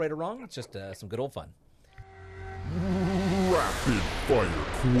 There's no right or wrong. It's just some good old fun. Rapid fire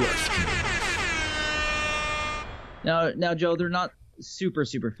questions. Now, Joe, they're not super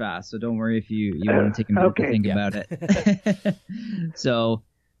fast, so don't worry if you want to take a minute to think about it. So,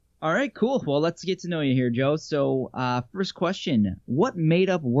 all right, cool. Well, let's get to know you here, Joe. So, first question: what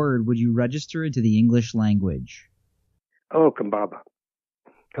made-up word would you register into the English language? Oh, Kambaba.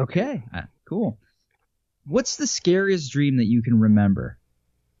 Okay, cool. What's the scariest dream that you can remember?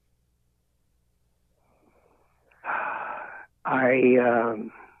 I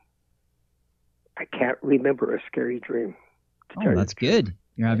can't remember a scary dream. Oh, that's good.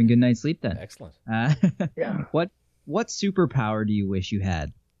 You're having a good night's sleep then. Excellent. Yeah. What superpower do you wish you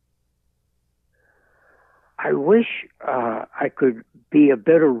had? I wish I could be a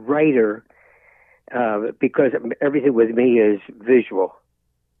better writer because everything with me is visual.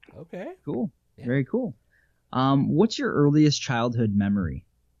 Okay. Cool. Yeah. Very cool. What's your earliest childhood memory?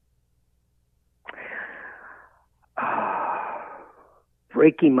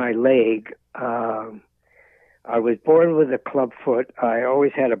 Breaking my leg. I was born with a club foot. I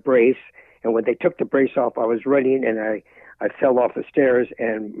always had a brace, and when they took the brace off, I was running, and I fell off the stairs,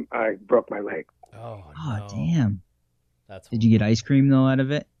 and I broke my leg. Oh, no. Damn. Did you get ice cream, though, out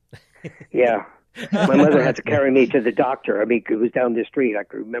of it? Yeah. My mother had to carry me to the doctor. I mean, it was down the street. I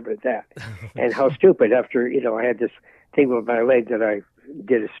could remember that. And how stupid after, I had this thing with my leg that I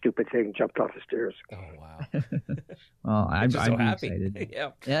did a stupid thing, jumped off the stairs. Oh, wow. Well, I'd so be happy. excited. Yeah.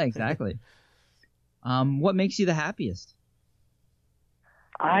 Yeah, exactly. What makes you the happiest?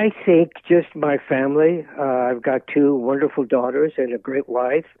 I think just my family. I've got 2 wonderful daughters and a great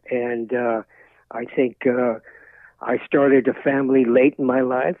wife, and I think I started a family late in my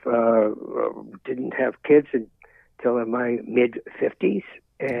life. Didn't have kids until in my mid-50s,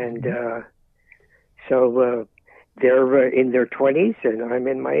 and so they're in their 20s, and I'm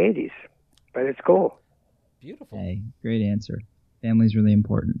in my 80s. But it's cool. Beautiful. Hey, great answer. Family's really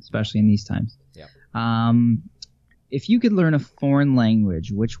important, especially in these times. Yeah. If you could learn a foreign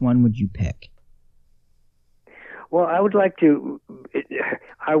language, which one would you pick? Well, I would like to.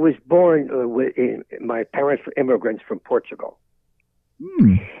 I was born my parents were immigrants from Portugal,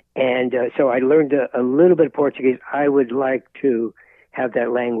 and so I learned a little bit of Portuguese. I would like to have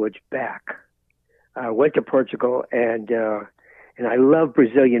that language back. I went to Portugal, and I love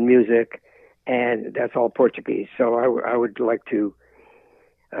Brazilian music, and that's all Portuguese. So I would like to,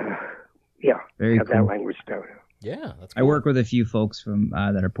 Very have cool. that language down. Yeah, that's cool. I work with a few folks from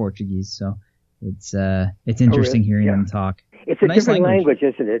that are Portuguese, so it's interesting hearing them talk. It's a nice different language,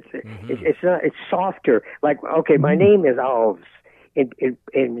 isn't it? It's not. It's softer. Like, okay, my name is Alves.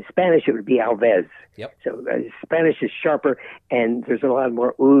 In Spanish, it would be Alves. Yep. So Spanish is sharper, and there's a lot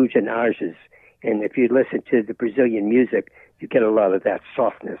more oohs and ahs. And if you listen to the Brazilian music, you get a lot of that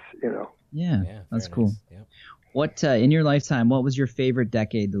softness, Yeah, that's cool. Nice. Yep. What in your lifetime? What was your favorite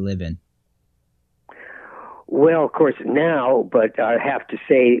decade to live in? Well, of course, now, but I have to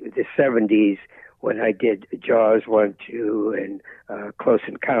say the 70s when I did Jaws 1, 2, and Close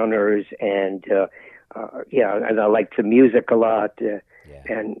Encounters, and and I liked the music a lot.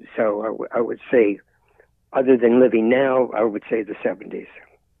 And so I would say, other than living now, I would say the 70s.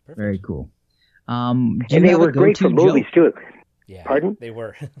 Perfect. Very cool. And they were great for movies, too. Yeah, Pardon? They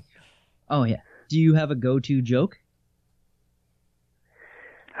were. Oh, yeah. Do you have a go-to joke?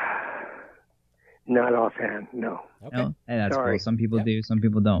 Not offhand, no. Okay. No? Hey, that's Sorry. cool. Some people Yep. do, some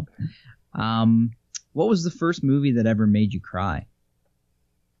people don't. What was the first movie that ever made you cry?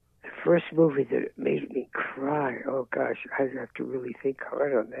 first movie that made me cry. Oh gosh, I'd have to really think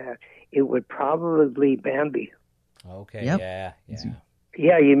hard on that. It would probably be Bambi. Okay. Yep. Yeah.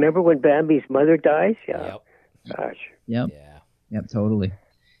 Yeah, you remember when Bambi's mother dies? Yeah. Yep. Gosh. Yep. Yeah. Yep. Totally.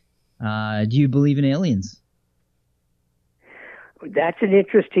 Do you believe in aliens? That's an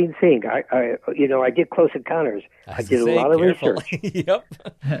interesting thing. I did Close Encounters. I did a lot of research. Yep.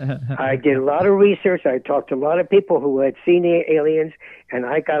 I did a lot of research. I talked to a lot of people who had seen the aliens, and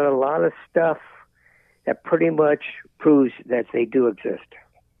I got a lot of stuff that pretty much proves that they do exist.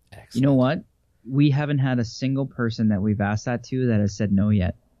 Excellent. You know what? We haven't had a single person that we've asked that to that has said no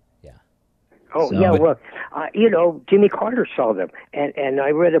yet. Yeah. Oh, So- yeah, well, Jimmy Carter saw them, and I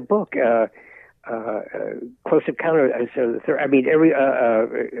read a book, Close Encounter. Every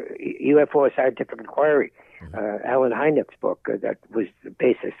UFO Scientific Inquiry, Alan Hynek's book, that was the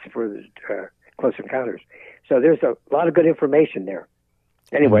basis for Close Encounters. So there's a lot of good information there.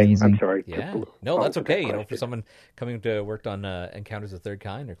 Anyway, Amazing. I'm sorry. Yeah. No, that's okay. For someone coming to work on Encounters of the Third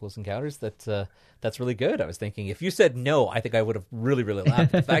Kind or Close Encounters, that's really good. I was thinking if you said no, I think I would have really, really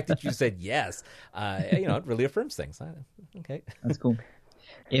laughed. The fact that you said yes, it really affirms things. Okay. That's cool.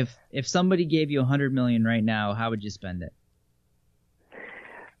 If somebody gave you $100 million right now, how would you spend it?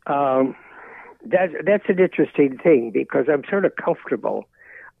 That's an interesting thing because I'm sort of comfortable.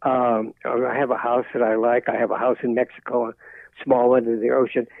 I have a house that I like. I have a house in Mexico, a small one in the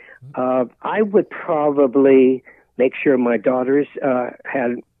ocean. I would probably make sure my daughters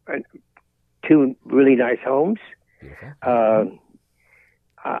had two really nice homes. Beautiful.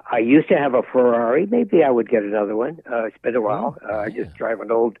 I used to have a Ferrari. Maybe I would get another one. It's been a while. I just drive an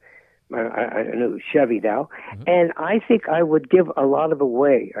old a new Chevy now. And I think I would give a lot of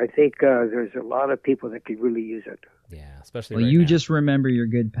away. I think there's a lot of people that could really use it. Yeah, especially Well, right you now. just remember your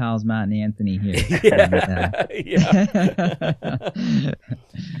good pals Matt and Anthony here. Yeah.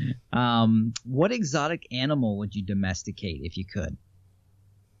 What exotic animal would you domesticate if you could?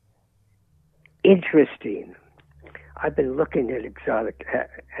 Interesting. I've been looking at exotic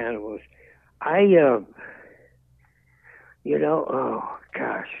animals. Oh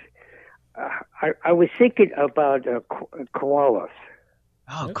gosh. I was thinking about koalas.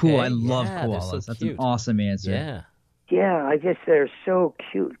 Oh, cool. I Okay, love yeah, they're so koalas. That's cute. an awesome answer. Yeah. Yeah, they're so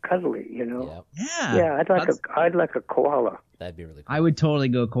cute, cuddly, Yep. Yeah. Yeah, I'd like a koala. That'd be really cool. I would totally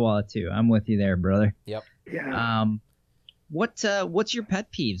go koala too. I'm with you there, brother. Yep. Yeah. What's your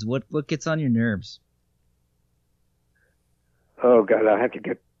pet peeves? What gets on your nerves? Oh God, I have to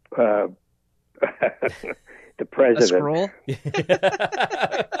get the A president. scroll?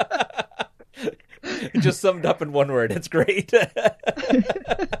 Just summed up in one word. It's great.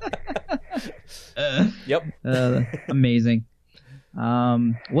 Yep. Amazing.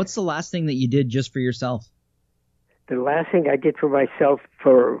 What's the last thing that you did just for yourself? The last thing I did for myself,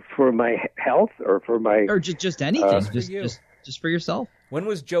 for my health, or for my Or just anything, for you. just for yourself. When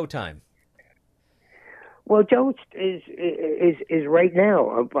was Joe time? well, Joe is right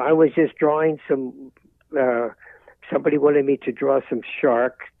now. I was just drawing some. Somebody wanted me to draw some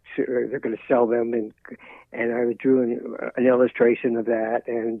sharks. They're going to sell them, and I drew an illustration of that,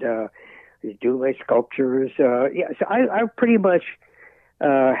 and do my sculptures. So I pretty much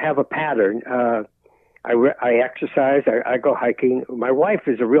have a pattern. I exercise. I go hiking. My wife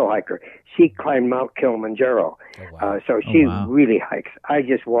is a real hiker. She climbed Mount Kilimanjaro, Oh, wow. so she wow. really hikes. I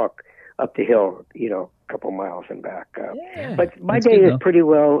just walk up the hill, a couple miles and back. Yeah, But my that's day good, is though. pretty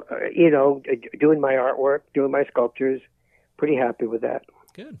well, doing my artwork, doing my sculptures. Pretty happy with that.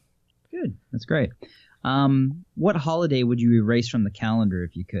 Good. Good. That's great. What holiday would you erase from the calendar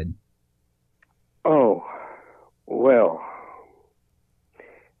if you could? Oh, well,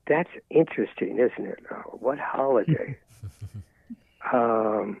 that's interesting, isn't it? What holiday?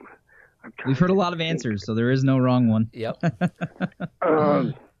 We've heard a lot of answers, so there is no wrong one. Yep.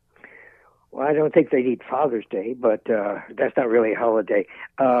 Well, I don't think they need Father's Day, but that's not really a holiday.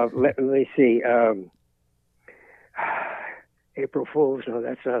 Let me see. April Fool's? No,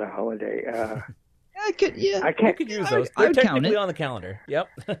 that's not a holiday. I could, yeah. I You can't. could use those. I They're would count technically it. on the calendar. Yep.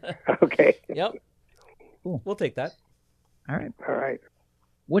 Okay. Yep. Cool. We'll take that. All right. All right.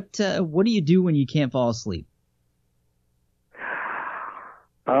 What do you do when you can't fall asleep?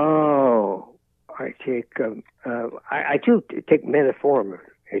 Oh, I take. I do take metformin.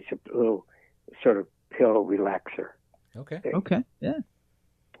 It's a little sort of pill relaxer. Okay. Okay. Yeah.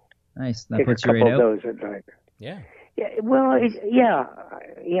 Nice. That Take puts a you couple right of out. those at night. Yeah. Yeah. Well,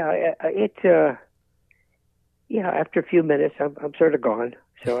 after a few minutes, I'm sort of gone.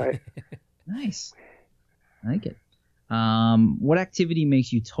 So I. Nice. I like it. What activity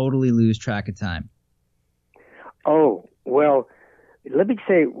makes you totally lose track of time? Oh, well, let me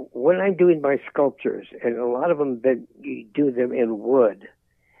say, when I'm doing my sculptures, and a lot of them, you do them in wood,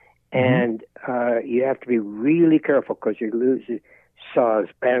 and you have to be really careful because you lose saws,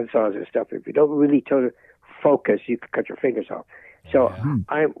 bandsaws and stuff. If you don't really focus, you can cut your fingers off. So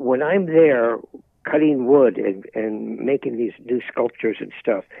when I'm there cutting wood and making these new sculptures and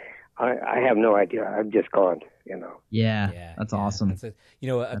stuff, I have no idea. I'm just gone, you know. Yeah, that's awesome. That's it. You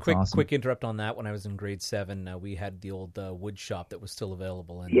know, quick interrupt on that. When I was in grade 7, we had the old wood shop that was still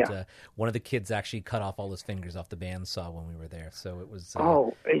available, and one of the kids actually cut off all his fingers off the bandsaw when we were there. So it was.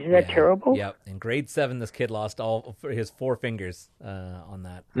 Isn't that terrible? Yeah, in grade 7, this kid lost all his 4 fingers on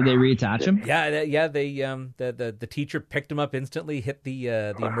that. Did they reattach him? Yeah. They the teacher picked him up instantly, hit the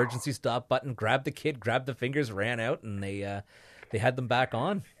emergency stop button, grabbed the kid, grabbed the fingers, ran out, and they had them back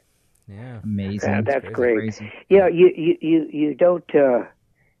on. Yeah, amazing. Yeah, that's great. Crazy. Yeah, you don't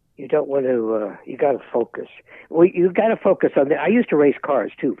want to. You got to focus. Well, you got to focus on that. I used to race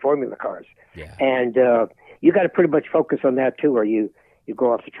cars too, Formula cars. Yeah, and you got to pretty much focus on that too, or you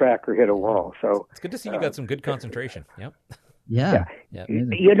go off the track or hit a wall. So it's good to see you got some good concentration. Yep. Yeah.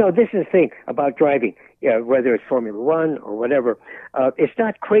 You know, this is the thing about driving. Yeah, whether it's Formula One or whatever, it's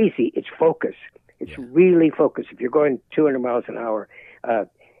not crazy. It's focus. It's really focus. If you're going 200 miles an hour.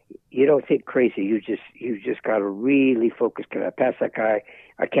 You don't think crazy. You just got to really focus. Can I pass that guy?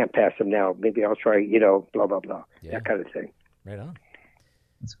 I can't pass him now. Maybe I'll try. You know, blah blah blah. Yeah. That kind of thing. Right on.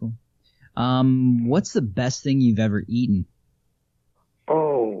 That's cool. What's the best thing you've ever eaten?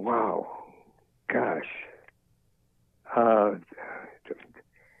 Oh wow, gosh,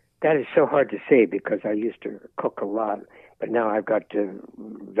 that is so hard to say because I used to cook a lot, but now I've got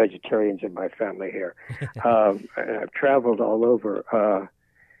vegetarians in my family here. I've traveled all over.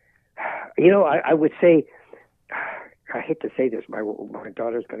 You know, I would say, I hate to say this, my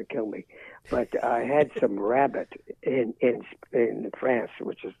daughter's going to kill me, but I had some rabbit in France,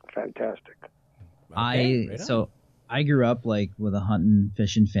 which is fantastic. I grew up like with a hunting,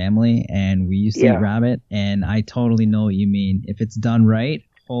 fishing family, and we used to eat rabbit, and I totally know what you mean. If it's done right,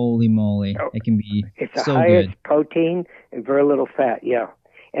 holy moly, it can be it's the so highest good. Protein and very little fat. Yeah,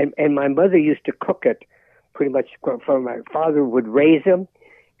 and my mother used to cook it pretty much. From my father would raise them.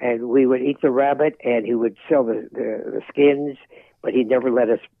 And we would eat the rabbit, and he would sell the skins, but he never let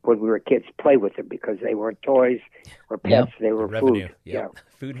us, when we were kids, play with them because they weren't toys or pets; they were revenue. Food. Yeah,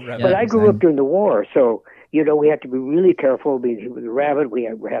 food and revenue. But I grew up during the war, so you know we had to be really careful. I mean, with the rabbit, we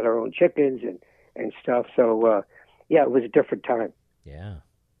had our own chickens and stuff. So it was a different time. Yeah.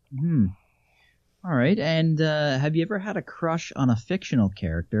 All right. And have you ever had a crush on a fictional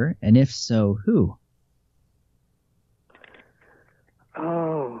character? And if so, who?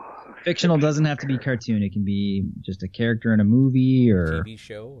 Oh. Fictional doesn't have to be cartoon. It can be just a character in a movie or TV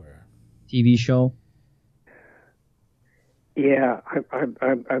show. Yeah,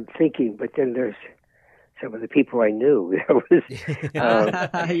 I'm thinking, but then there's some of the people I knew. Yeah,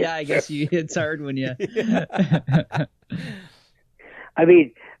 I guess it's hard when you. I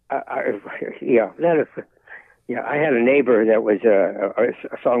mean, I had a neighbor that was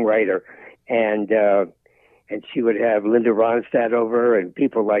a songwriter, and she would have Linda Ronstadt over and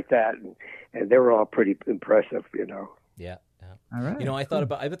people like that, and they were all pretty impressive, you know. Yeah. All right. You know, I thought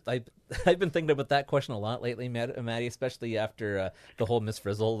about I've been thinking about that question a lot lately, Maddie, especially after the whole Miss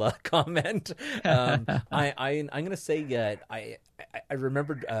Frizzle comment. I'm going to say I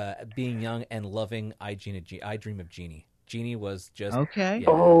remembered being young and loving I Dream of Jeannie. Jeannie was just okay.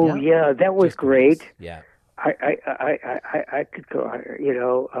 Yeah, that was great. Gorgeous. Yeah. I could go. You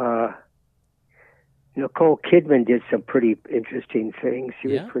know. Nicole Kidman did some pretty interesting things. She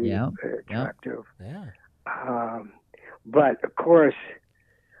was pretty attractive. Yeah. But of course,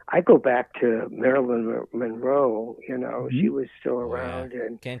 I go back to Marilyn Monroe. You know, she was still around,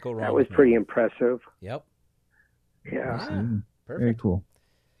 and can't go wrong. That was pretty impressive. Yep. Yeah. Perfect. Very cool.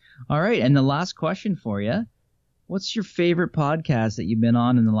 All right, and the last question for you: what's your favorite podcast that you've been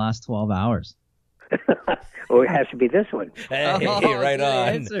on in the last 12 hours? Well, it has to be this one. Hey, right on.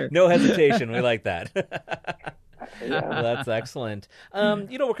 Answer. No hesitation. We like that. Well, that's excellent.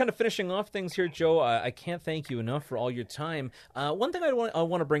 You know, we're kind of finishing off things here, Joe. I can't thank you enough for all your time. One thing I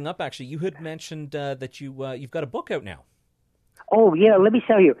want to bring up, actually, you had mentioned that you've got a book out now. Oh, yeah. Let me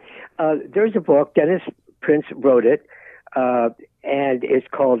tell you. There's a book. Dennis Prince wrote it, and it's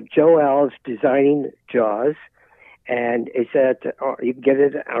called Joe Alves Designing Jaws, and it's you can get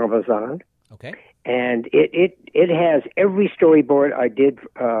it at Amazon. Okay. And it has every storyboard I did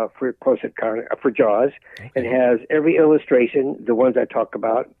for Close Encounter for Jaws. Okay. It has every illustration, the ones I talk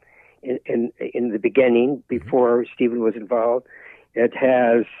about in the beginning before Stephen was involved. It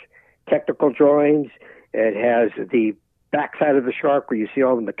has technical drawings. It has the backside of the shark where you see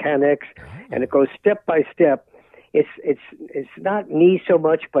all the mechanics, and it goes step by step. It's not me so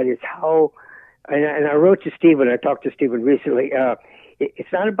much, but it's how. And I wrote to Stephen. I talked to Stephen recently.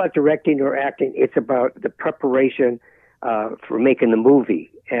 It's not about directing or acting. It's about the preparation for making the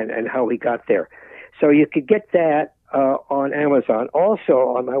movie and how we got there. So you could get that on Amazon.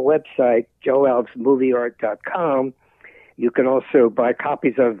 Also on my website, joealvesmovieart.com, you can also buy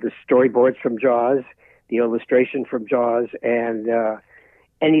copies of the storyboards from Jaws, the illustration from Jaws, and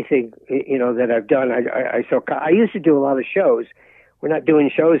anything that I've done. I used to do a lot of shows. We're not doing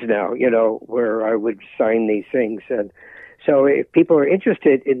shows now, where I would sign these things. And so if people are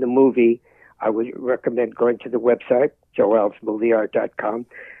interested in the movie, I would recommend going to the website, joealvesmovieart.com.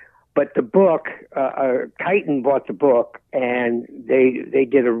 But the book, Titan bought the book, and they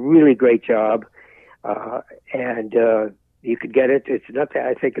did a really great job. And you could get it. It's not.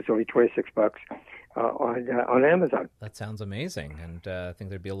 I think it's only $26 on Amazon. That sounds amazing, and I think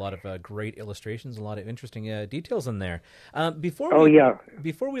there'd be a lot of great illustrations, a lot of interesting details in there. Before we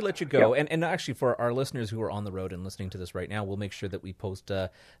let you go, and actually for our listeners who are on the road and listening to this right now, we'll make sure that we post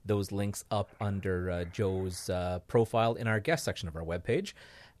those links up under Joe's profile in our guest section of our webpage.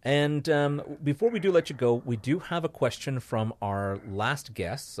 And before we do let you go, we do have a question from our last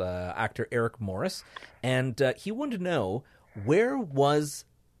guest, actor Eric Morris, and he wanted to know, where was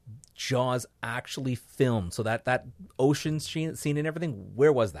Jaws actually filmed? So that ocean scene and everything,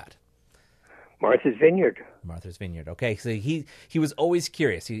 where was that? Martha's Vineyard. Martha's Vineyard. Okay, so he was always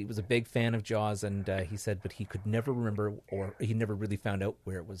curious. He was a big fan of Jaws, and he said, but he could never remember, or he never really found out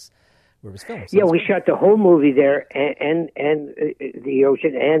where it was filmed. So we shot the whole movie there, and the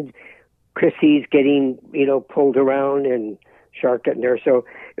ocean, and Chrissy's getting pulled around, and shark getting there. So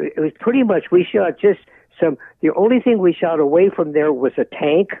it was pretty much, we shot just some. The only thing we shot away from there was a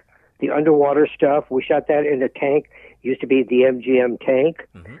tank, the underwater stuff. We shot that in a tank. It used to be the MGM tank,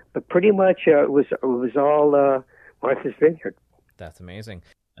 but pretty much it was all Martha's Vineyard. That's amazing.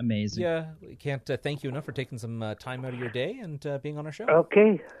 Amazing. Yeah, we can't thank you enough for taking some time out of your day and being on our show.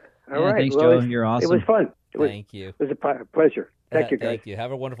 Okay. All right. Thanks, Joe. You're awesome. It was fun. Thank you. It was a pleasure. Thank you, guys. Thank you.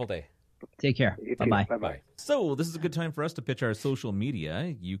 Have a wonderful day. Take care. Bye-bye. Bye-bye. So this is a good time for us to pitch our social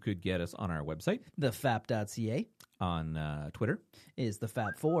media. You could get us on our website, thefap.ca, on Twitter, is the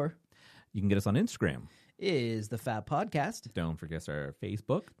Fap4, you can get us on Instagram. is the Fap Podcast, Don't forget our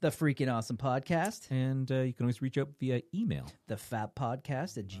Facebook. the Freaking Awesome Podcast, And you can always reach out via email.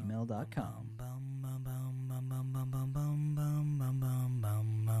 thefappodcast@gmail.com.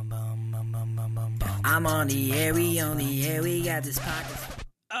 I'm on the air, we got this podcast.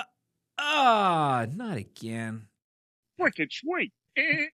 Not again. Wicked sweet.